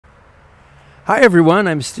Hi everyone,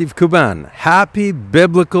 I'm Steve Kuban. Happy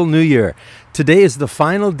Biblical New Year. Today is the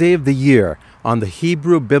final day of the year on the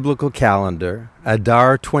Hebrew biblical calendar,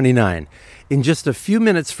 Adar 29. In just a few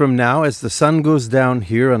minutes from now, as the sun goes down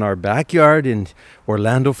here in our backyard in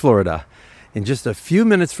Orlando, Florida, in just a few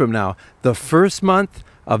minutes from now, the first month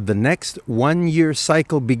of the next 1 year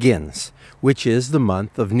cycle begins, which is the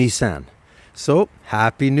month of Nisan. So,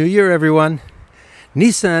 Happy New Year everyone.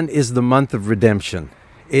 Nisan is the month of redemption.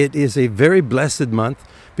 It is a very blessed month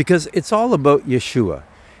because it's all about Yeshua.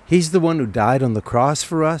 He's the one who died on the cross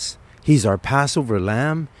for us. He's our Passover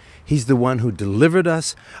lamb. He's the one who delivered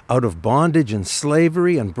us out of bondage and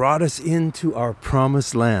slavery and brought us into our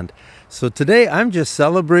promised land. So today I'm just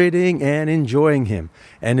celebrating and enjoying him.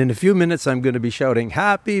 And in a few minutes I'm going to be shouting,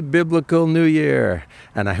 Happy Biblical New Year!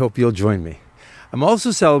 And I hope you'll join me. I'm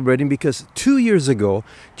also celebrating because 2 years ago,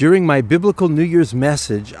 during my Biblical New Year's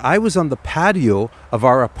message, I was on the patio of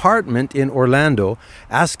our apartment in Orlando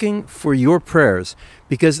asking for your prayers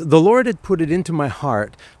because the Lord had put it into my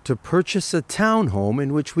heart to purchase a townhome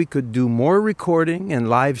in which we could do more recording and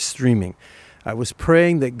live streaming. I was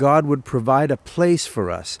praying that God would provide a place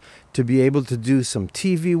for us to be able to do some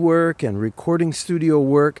TV work and recording studio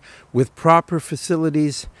work with proper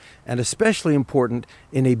facilities, and especially important,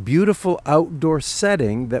 in a beautiful outdoor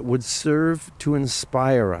setting that would serve to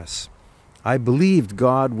inspire us. I believed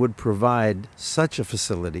God would provide such a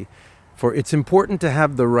facility, for it's important to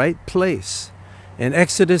have the right place. In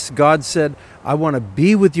Exodus, God said, I want to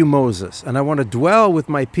be with you, Moses, and I want to dwell with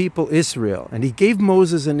my people Israel. And he gave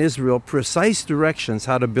Moses and Israel precise directions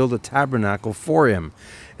how to build a tabernacle for him.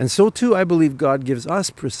 And so too, I believe God gives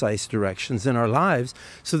us precise directions in our lives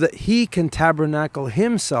so that he can tabernacle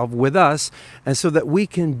himself with us and so that we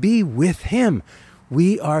can be with him.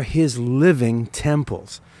 We are his living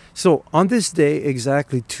temples. So on this day,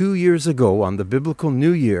 exactly 2 years ago, on the Biblical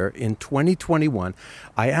New Year in 2021,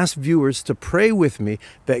 I asked viewers to pray with me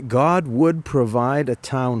that God would provide a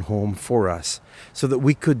townhome for us so that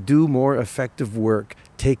we could do more effective work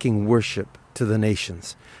taking worship to the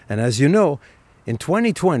nations. And as you know, in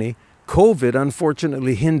 2020, COVID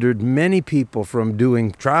unfortunately hindered many people from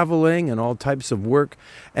doing traveling and all types of work,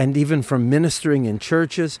 and even from ministering in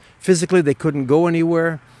churches. Physically, they couldn't go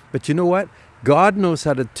anywhere. But you know what? God knows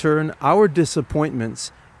how to turn our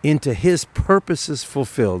disappointments into his purposes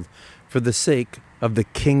fulfilled for the sake of the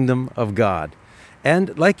kingdom of God.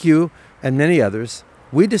 And like you and many others,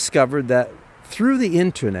 we discovered that through the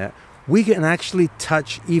internet, we can actually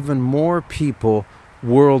touch even more people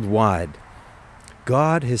worldwide.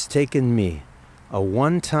 God has taken me, a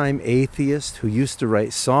one-time atheist who used to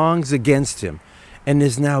write songs against him, and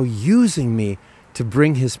is now using me to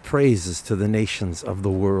bring his praises to the nations of the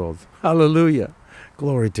world. Hallelujah.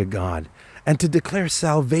 Glory to God. And to declare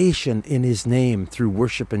salvation in his name through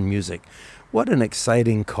worship and music. What an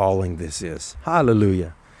exciting calling this is.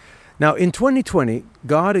 Hallelujah. Now in 2020,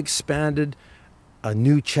 God expanded a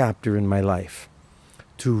new chapter in my life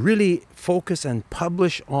to really focus and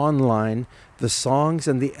publish online the songs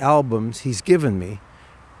and the albums he's given me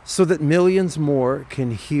so that millions more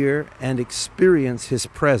can hear and experience his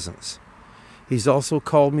presence. He's also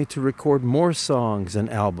called me to record more songs and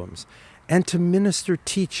albums and to minister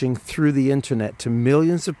teaching through the internet to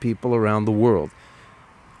millions of people around the world.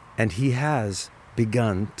 And he has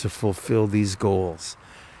begun to fulfill these goals.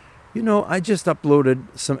 You know, I just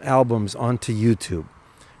uploaded some albums onto YouTube.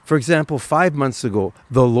 For example, 5 months ago,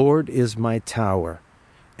 The Lord is My Tower.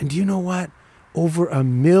 And do you know what? Over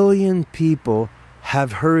 1 million people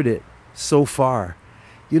have heard it so far.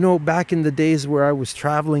 You know, back in the days where I was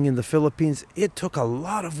traveling in the Philippines, it took a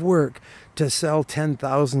lot of work to sell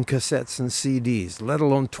 10,000 cassettes and CDs, let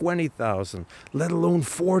alone 20,000, let alone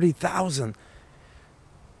 40,000.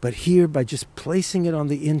 But here, by just placing it on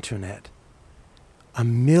the internet,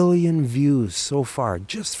 1 million views so far,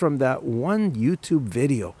 just from that one YouTube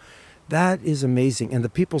video. That is amazing. And the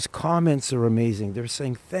people's comments are amazing. They're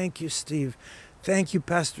saying, thank you, Steve. Thank you,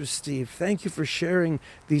 Pastor Steve. Thank you for sharing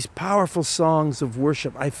these powerful songs of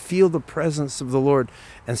worship. I feel the presence of the Lord.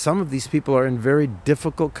 And some of these people are in very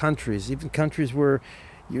difficult countries, even countries where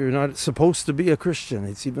you're not supposed to be a Christian.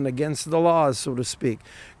 It's even against the laws, so to speak.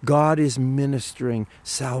 God is ministering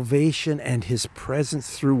salvation and his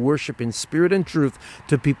presence through worship in spirit and truth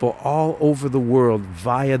to people all over the world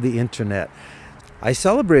via the internet. I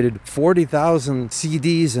celebrated 40,000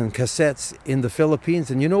 CDs and cassettes in the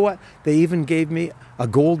Philippines, and you know what? They even gave me a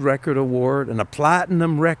gold record award and a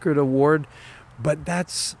platinum record award, but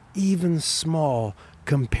that's even small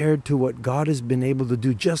compared to what God has been able to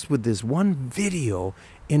do just with this one video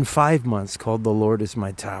in 5 months called The Lord is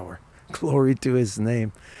My Tower. Glory to his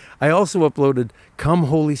name. I also uploaded Come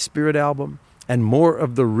Holy Spirit album, and more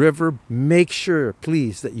of the river. Make sure,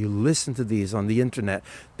 please, that you listen to these on the internet.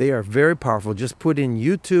 They are very powerful. Just put in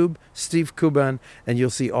YouTube, Steve Kuban, and you'll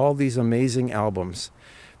see all these amazing albums.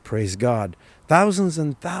 Praise God. Thousands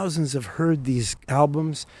and thousands have heard these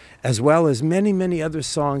albums, as well as many, many other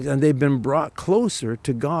songs, and they've been brought closer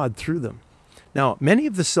to God through them. Now, many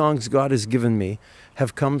of the songs God has given me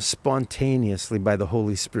have come spontaneously by the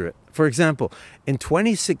Holy Spirit. For example, in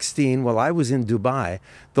 2016, while I was in Dubai,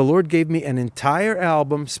 the Lord gave me an entire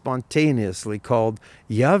album spontaneously called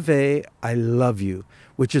Yahweh, I Love You,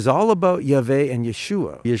 which is all about Yahweh and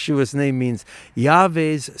Yeshua. Yeshua's name means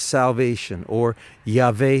Yahweh's salvation, or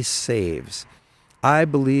Yahweh saves. I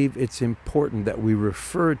believe it's important that we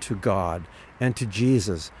refer to God and to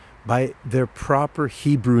Jesus by their proper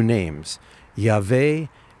Hebrew names, Yahweh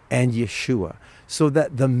and Yeshua, so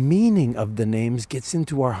that the meaning of the names gets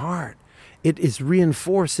into our heart. It is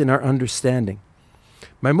reinforced in our understanding.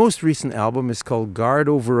 My most recent album is called Guard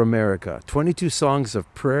Over America, 22 songs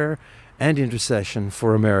of prayer and intercession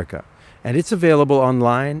for America. And it's available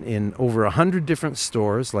online in over 100 different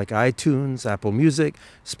stores like iTunes, Apple Music,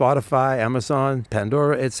 Spotify, Amazon,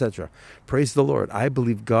 Pandora, etc. Praise the Lord. I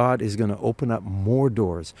believe God is going to open up more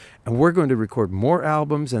doors. And we're going to record more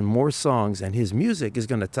albums and more songs. And His music is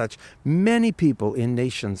going to touch many people in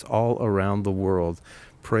nations all around the world.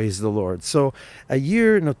 Praise the Lord. So 2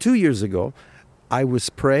 years ago, I was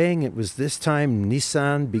praying. It was this time,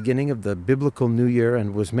 Nisan, beginning of the biblical New Year,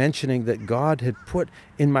 and was mentioning that God had put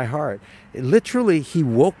in my heart. Literally, He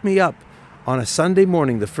woke me up on a Sunday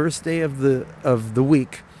morning, the first day of the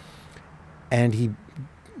week, and He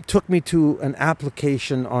took me to an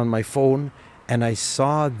application on my phone, and I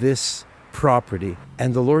saw this property.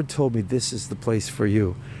 And the Lord told me, this is the place for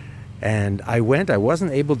you. And I went. I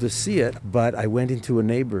wasn't able to see it, but I went into a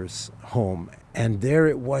neighbor's home. And there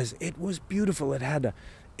it was. It was beautiful. It had a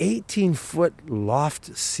 18-foot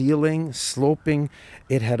loft ceiling, sloping.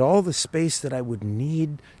 It had all the space that I would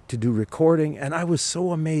need to do recording. And I was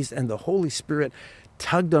so amazed. And the Holy Spirit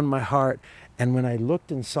tugged on my heart. And when I looked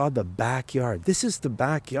and saw the backyard, this is the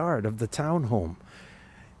backyard of the townhome.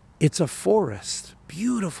 It's a forest,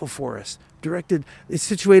 beautiful forest. It's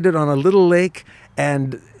situated on a little lake.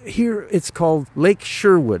 And here it's called Lake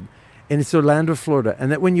Sherwood. And it's Orlando, Florida.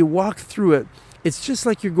 And that when you walk through it, it's just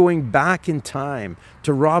like you're going back in time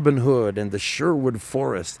to Robin Hood and the Sherwood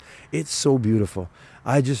Forest. It's so beautiful.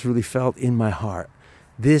 I just really felt in my heart,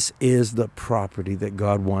 this is the property that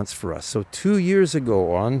God wants for us. So 2 years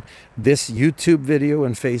ago on this YouTube video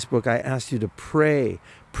and Facebook, I asked you to pray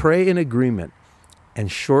in agreement.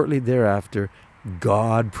 And shortly thereafter,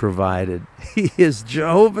 God provided. He is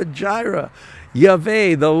Jehovah Jireh,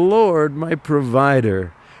 Yahweh, the Lord, my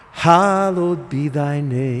provider. Hallowed be thy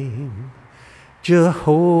name,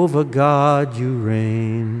 Jehovah God, you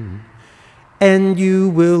reign, and you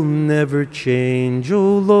will never change,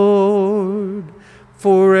 O Lord,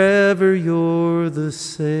 forever you're the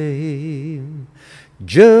same.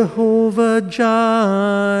 Jehovah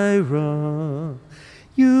Jireh,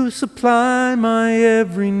 you supply my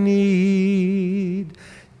every need.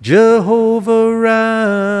 Jehovah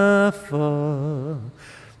Rapha,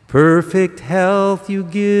 perfect health you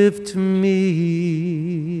give to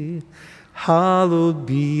me. Hallowed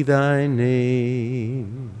be thy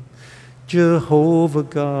name. Jehovah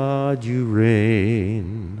God, you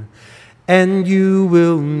reign, and you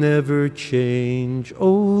will never change,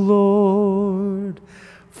 O Lord.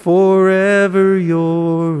 Forever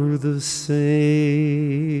you're the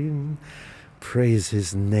same. Praise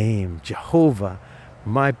His name, Jehovah,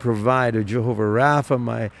 my provider, Jehovah Rapha,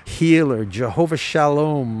 my healer, Jehovah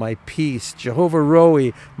Shalom, my peace, Jehovah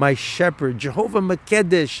Roi, my shepherd, Jehovah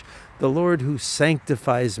Makedesh, the Lord who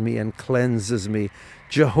sanctifies me and cleanses me,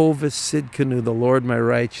 Jehovah Sidkenu, the Lord my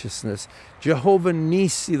righteousness, Jehovah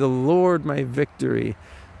Nisi, the Lord my victory,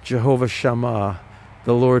 Jehovah Shammah,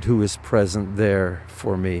 the Lord who is present there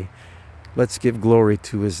for me. Let's give glory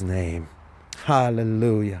to His name.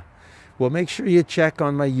 Hallelujah. Well, make sure you check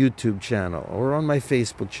on my YouTube channel or on my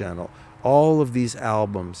Facebook channel. All of these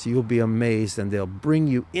albums, you'll be amazed, and they'll bring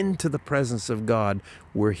you into the presence of God,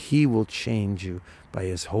 where He will change you by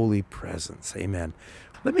His holy presence. Amen.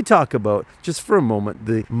 Let me talk about, just for a moment,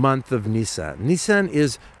 the month of Nisan. Nisan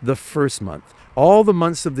is the first month. All the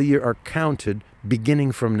months of the year are counted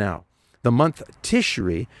beginning from now. The month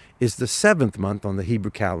Tishri is the 7th month on the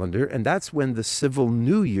Hebrew calendar, and that's when the civil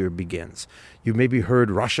New Year begins. You maybe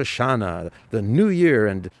heard Rosh Hashanah, the New Year,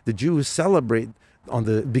 and the Jews celebrate on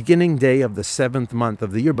the beginning day of the 7th month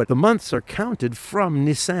of the year, but the months are counted from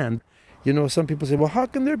Nisan. You know, some people say, well, how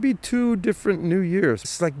can there be 2 different New Years?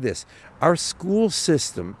 It's like this. Our school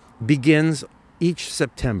system begins each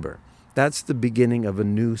September. that's the beginning of a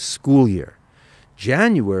new school year.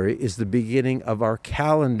 January is the beginning of our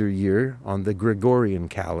calendar year on the Gregorian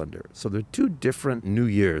calendar. So they're two different New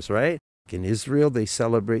Years, right? In Israel, they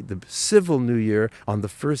celebrate the civil New Year on the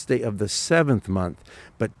first day of the 7th month,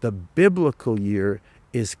 but the biblical year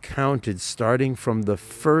is counted starting from the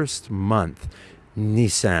first month,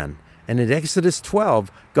 Nisan. And in Exodus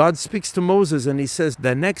 12, God speaks to Moses and he says,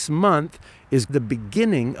 the next month is the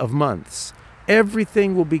beginning of months.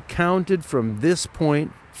 Everything will be counted from this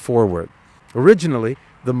point forward. Originally,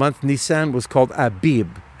 the month Nisan was called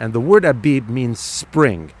Abib, and the word Abib means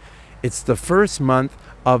spring. It's the first month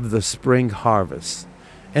of the spring harvest.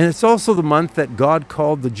 And it's also the month that God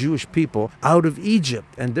called the Jewish people out of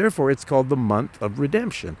Egypt, and therefore it's called the month of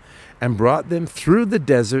redemption, and brought them through the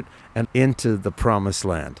desert and into the promised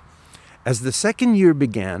land. As the second year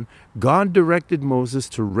began, God directed Moses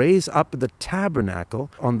to raise up the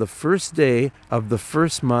tabernacle on the first day of the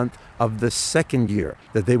first month of the second year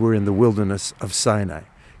that they were in the wilderness of Sinai.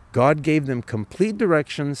 God gave them complete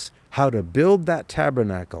directions how to build that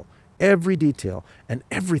tabernacle. Every detail and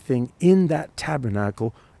everything in that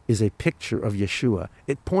tabernacle is a picture of Yeshua.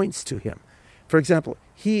 It points to him. For example,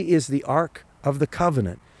 he is the Ark of the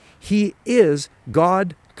Covenant. He is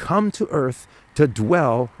God come to earth to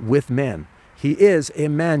dwell with men. He is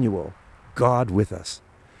Emmanuel, God with us.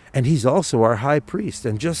 And he's also our high priest.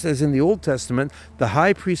 And just as in the Old Testament, the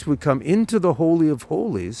high priest would come into the Holy of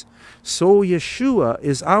Holies, so Yeshua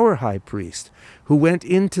is our high priest, who went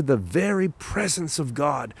into the very presence of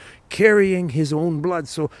God, carrying his own blood.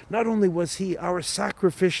 So not only was he our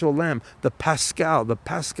sacrificial lamb, the Paschal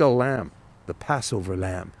lamb, the Passover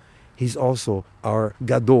lamb, he's also our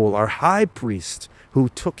Gadol, our high priest, who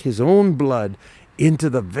took his own blood into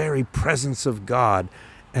the very presence of God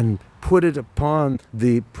and put it upon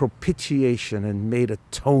the propitiation and made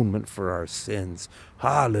atonement for our sins.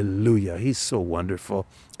 Hallelujah. He's so wonderful.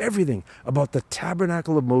 Everything about the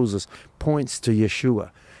tabernacle of Moses points to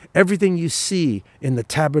Yeshua. Everything you see in the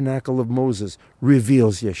tabernacle of Moses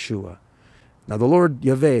reveals Yeshua. Now the Lord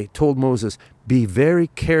Yahweh told Moses, be very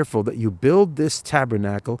careful that you build this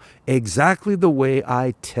tabernacle exactly the way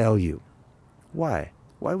I tell you. Why?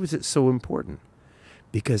 Why was it so important?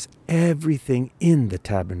 Because everything in the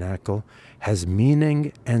tabernacle has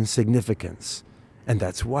meaning and significance. And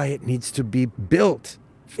that's why it needs to be built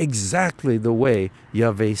exactly the way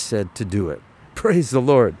Yahweh said to do it. Praise the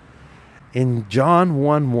Lord. In John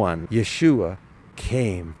 1:1, Yeshua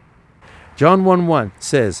came. John 1:1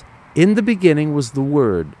 says, in the beginning was the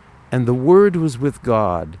Word, and the Word was with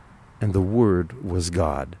God, and the Word was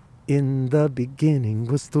God. In the beginning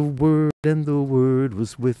was the Word, and the Word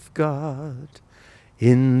was with God.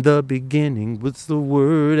 In the beginning was the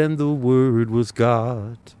Word, and the Word was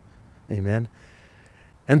God. Amen.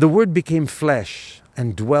 And the Word became flesh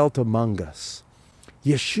and dwelt among us.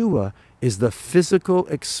 Yeshua is the physical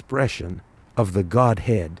expression of the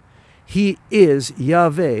Godhead. He is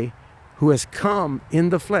Yahweh who has come in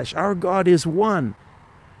the flesh. Our God is one.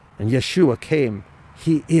 And Yeshua came.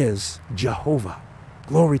 He is Jehovah.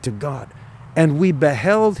 Glory to God. And we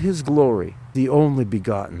beheld his glory, the only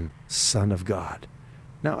begotten Son of God.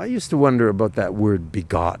 Now, I used to wonder about that word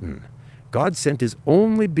begotten. God sent his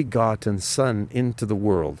only begotten Son into the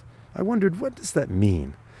world. I wondered, what does that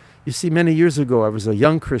mean? You see, many years ago, I was a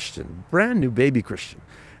young Christian, brand new baby Christian,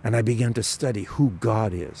 and I began to study who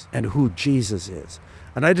God is and who Jesus is.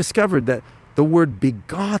 And I discovered that the word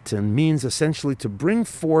begotten means essentially to bring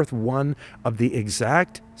forth one of the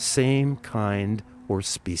exact same kind or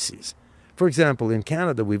species. For example, in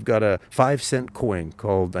Canada, we've got a 5-cent coin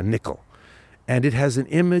called a nickel, and it has an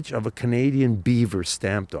image of a Canadian beaver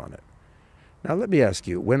stamped on it. Now, let me ask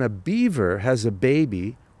you, when a beaver has a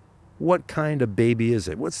baby, what kind of baby is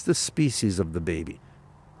it? What's the species of the baby?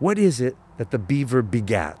 What is it that the beaver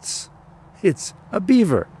begats? It's a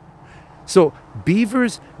beaver. So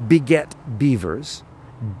beavers beget beavers,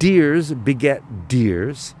 deers beget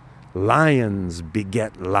deers, lions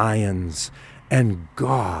beget lions, and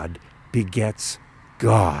God begets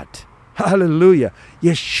God. Hallelujah.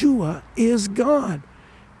 Yeshua is God,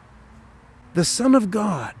 the Son of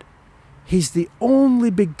God. He's the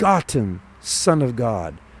only begotten Son of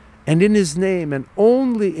God. And in his name, and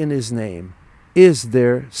only in his name, is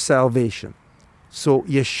there salvation. So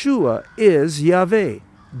Yeshua is Yahweh.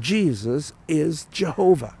 Jesus is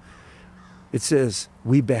Jehovah. It says,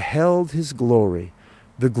 we beheld his glory,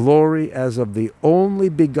 the glory as of the only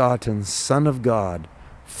begotten Son of God,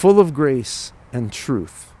 full of grace and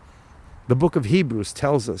truth. The book of Hebrews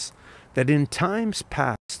tells us that in times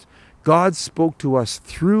past, God spoke to us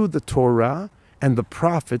through the Torah and the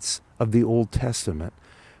prophets of the Old Testament.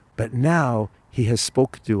 But now He has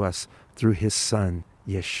spoken to us through His Son,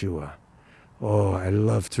 Yeshua. Oh, I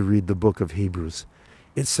love to read the book of Hebrews.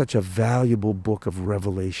 It's such a valuable book of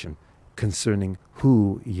revelation concerning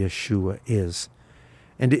who Yeshua is.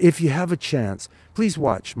 And if you have a chance, please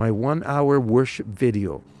watch my 1-hour worship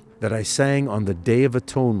video that I sang on the Day of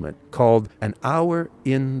Atonement called An Hour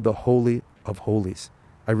in the Holy of Holies.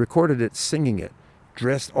 I recorded it singing it,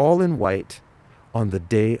 dressed all in white on the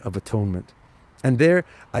Day of Atonement. And there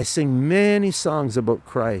I sing many songs about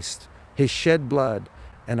Christ, His shed blood,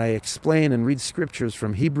 and I explain and read scriptures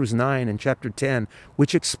from Hebrews 9 and chapter 10,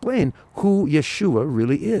 which explain who Yeshua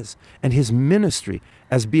really is and His ministry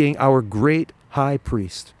as being our great high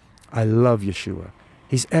priest. I love Yeshua.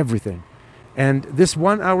 He's everything. And this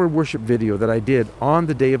 1-hour worship video that I did on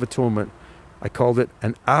the Day of Atonement, I called it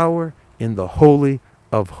An Hour in the Holy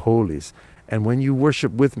of Holies. And when you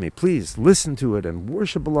worship with me, please listen to it and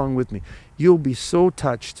worship along with me. You'll be so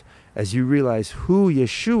touched as you realize who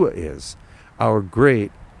Yeshua is, our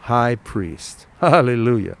great high priest.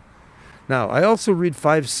 Hallelujah. Now, I also read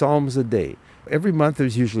 5 Psalms a day. Every month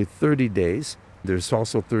there's usually 30 days. There's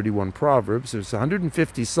also 31 Proverbs. There's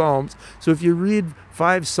 150 Psalms. So if you read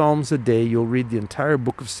 5 Psalms a day, you'll read the entire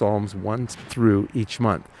book of Psalms 1 through each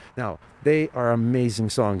month. Now, they are amazing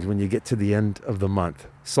songs when you get to the end of the month.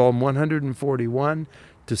 Psalm 141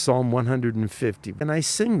 to Psalm 150. And I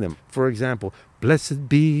sing them. For example, Blessed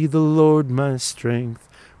be the Lord my strength,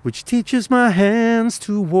 which teaches my hands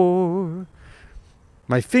to war,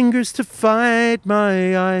 my fingers to fight,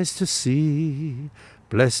 my eyes to see.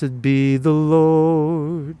 Blessed be the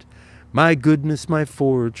Lord, my goodness, my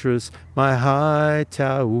fortress, my high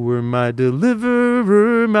tower, my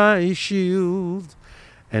deliverer, my shield,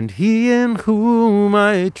 and He in whom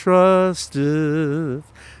I trusteth.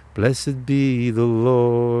 Blessed be the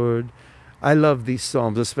Lord. I love these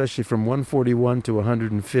Psalms, especially from 141 to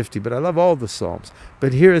 150, but I love all the Psalms.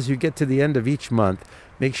 But here, as you get to the end of each month,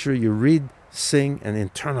 make sure you read, sing, and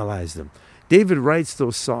internalize them. David writes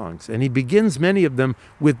those songs, and he begins many of them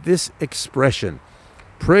with this expression,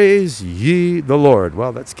 Praise ye the Lord.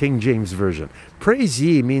 Well, that's King James Version. Praise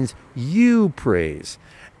ye means you praise.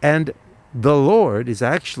 And the Lord is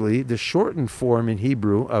actually the shortened form in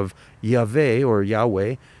Hebrew of Yahweh or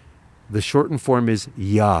Yahweh. The shortened form is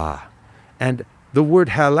Yah. And the word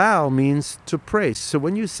halal means to praise. So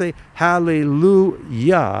when you say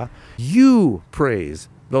hallelujah, you praise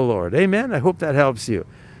the Lord. Amen? I hope that helps you.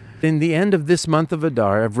 In the end of this month of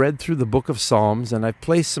Adar, I've read through the book of Psalms, and I've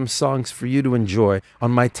placed some songs for you to enjoy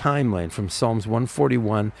on my timeline from Psalms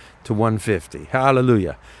 141 to 150.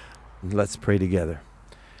 Hallelujah. Let's pray together.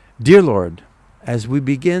 Dear Lord, as we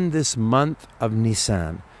begin this month of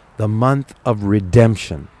Nisan, the month of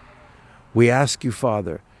redemption, we ask you,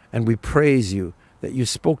 Father, and we praise you that you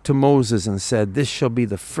spoke to Moses and said, this shall be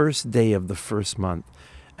the first day of the first month.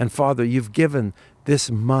 And Father, you've given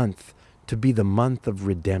this month to be the month of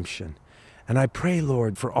redemption. And I pray,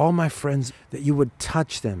 Lord, for all my friends that you would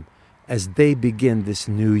touch them as they begin this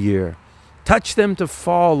new year. Touch them to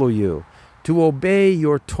follow you, to obey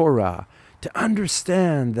your Torah, to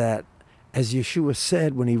understand that, as Yeshua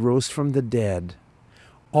said when he rose from the dead,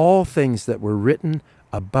 all things that were written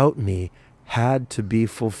about me had to be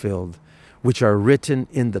fulfilled, which are written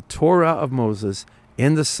in the Torah of Moses,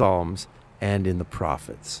 in the Psalms, and in the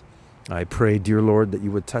prophets. I pray, dear Lord, that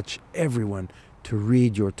you would touch everyone to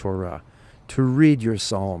read your Torah, to read your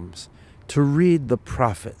Psalms, to read the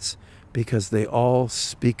prophets, because they all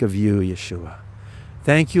speak of you, Yeshua.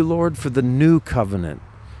 Thank you, Lord, for the new covenant.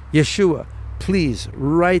 Yeshua, please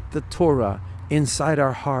write the Torah inside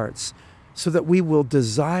our hearts so that we will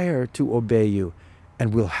desire to obey you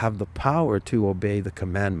and will have the power to obey the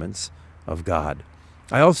commandments of God.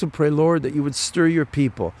 I also pray, Lord, that you would stir your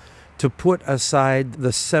people to put aside the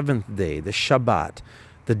 7th day, the Shabbat,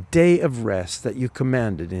 the day of rest that you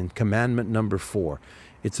commanded in commandment number 4.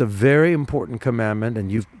 It's a very important commandment,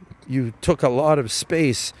 and you took a lot of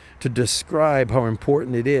space to describe how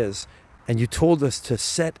important it is, and you told us to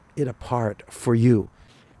set it apart for you,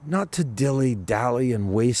 not to dilly-dally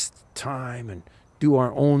and waste time and do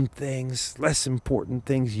our own things, less important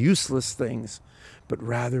things, useless things, but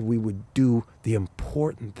rather we would do the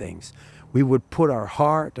important things. We would put our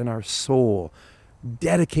heart and our soul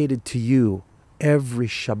dedicated to you every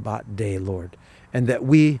Shabbat day, Lord, and that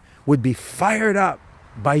we would be fired up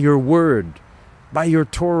by your word, by your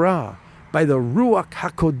Torah, by the Ruach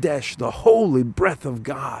HaKodesh, the holy breath of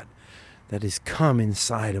God that has come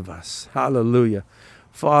inside of us. Hallelujah.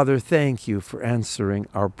 Father, thank you for answering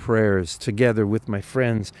our prayers together with my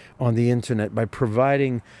friends on the internet by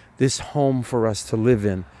providing this home for us to live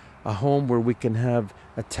in, a home where we can have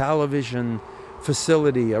a television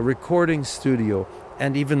facility, a recording studio,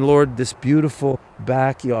 and even, Lord, this beautiful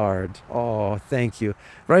backyard. Oh, thank you.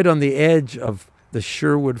 Right on the edge of the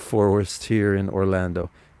Sherwood Forest here in Orlando,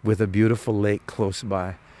 with a beautiful lake close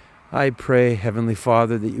by. I pray, Heavenly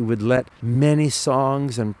Father, that you would let many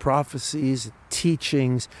songs and prophecies,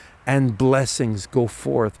 teachings, and blessings go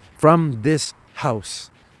forth from this house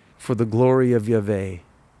for the glory of Yahweh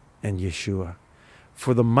and Yeshua,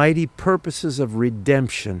 for the mighty purposes of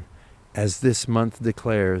redemption, as this month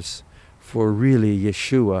declares, for really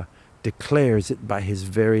Yeshua declares it by his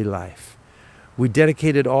very life. We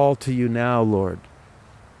dedicate it all to you now, Lord.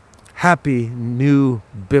 Happy new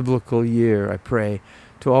biblical year, I pray,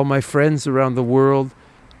 to all my friends around the world,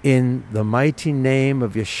 in the mighty name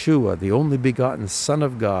of Yeshua, the only begotten Son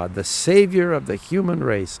of God, the Savior of the human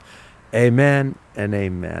race. Amen and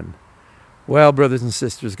amen. Well, brothers and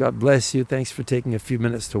sisters, God bless you. Thanks for taking a few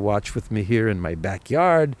minutes to watch with me here in my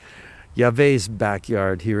backyard, Yahweh's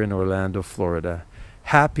backyard here in Orlando, Florida.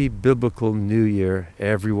 Happy Biblical New Year,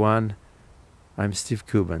 everyone. I'm Steve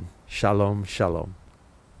Kuban. Shalom, shalom.